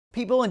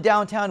People in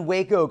downtown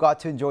Waco got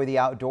to enjoy the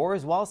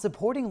outdoors while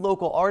supporting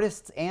local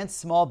artists and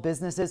small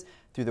businesses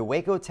through the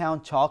Waco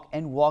Town Chalk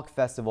and Walk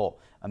Festival,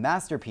 a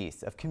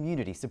masterpiece of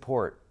community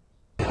support.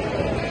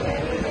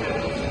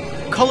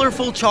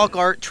 Colorful chalk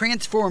art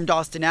transformed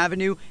Austin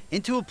Avenue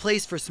into a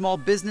place for small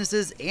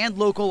businesses and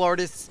local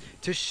artists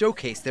to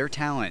showcase their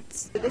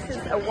talents. This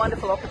is a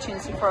wonderful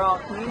opportunity for our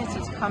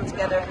community to come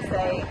together and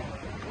say,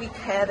 we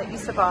care that you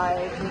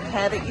survive, we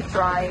care that you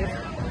thrive.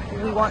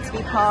 We want to be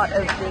part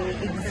of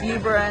the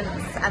exuberance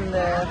and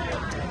the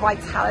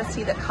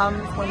vitality that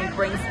comes when we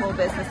bring small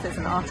businesses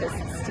and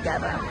artists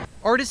together.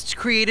 Artists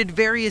created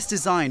various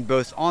designs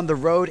both on the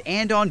road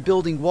and on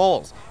building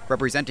walls,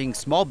 representing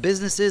small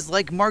businesses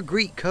like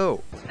Marguerite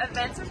Co.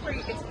 Events is where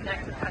you get to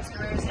connect with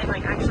customers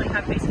and actually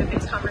have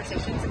face-to-face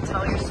conversations and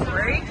tell your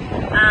story.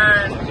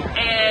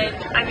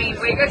 And I mean,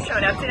 Waco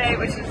showed up today,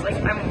 which is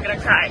I'm gonna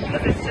cry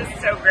because it's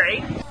just so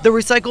great. The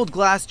recycled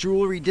glass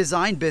jewelry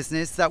design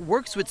business that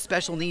works with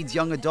special needs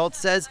young adults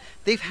says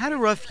they've had a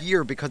rough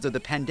year because of the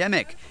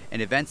pandemic,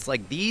 and events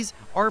like these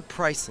are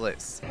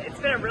priceless. It's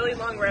been a really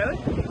long road,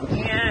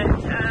 and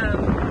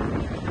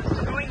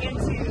going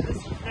into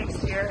this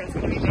next year is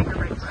going to be make or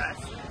break for us.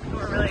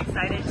 We're really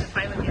excited to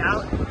finally be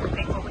out. We're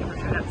thankful people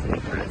showed up today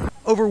for us.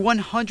 Over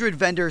 100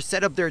 vendors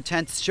set up their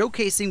tents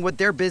showcasing what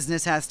their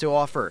business has to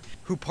offer,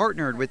 who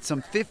partnered with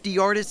some 50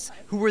 artists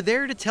who were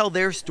there to tell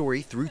their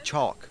story through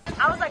chalk.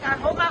 I was like, I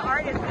hope my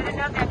art is good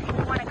enough that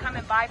people want to come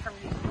and buy from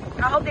me.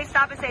 I hope they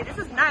stop and say, this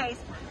is nice.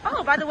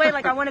 Oh, by the way,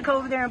 I want to go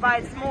over there and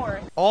buy some more.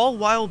 All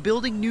while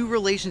building new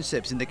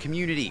relationships in the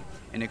community,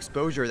 an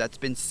exposure that's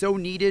been so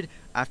needed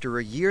after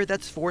a year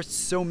that's forced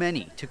so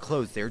many to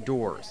close their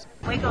doors.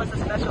 Waco is a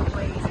special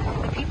place.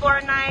 The people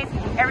are nice.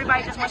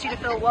 Everybody just wants you to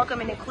feel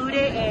welcome and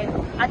included, and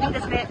I think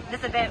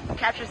this event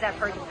captures that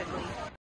perfectly.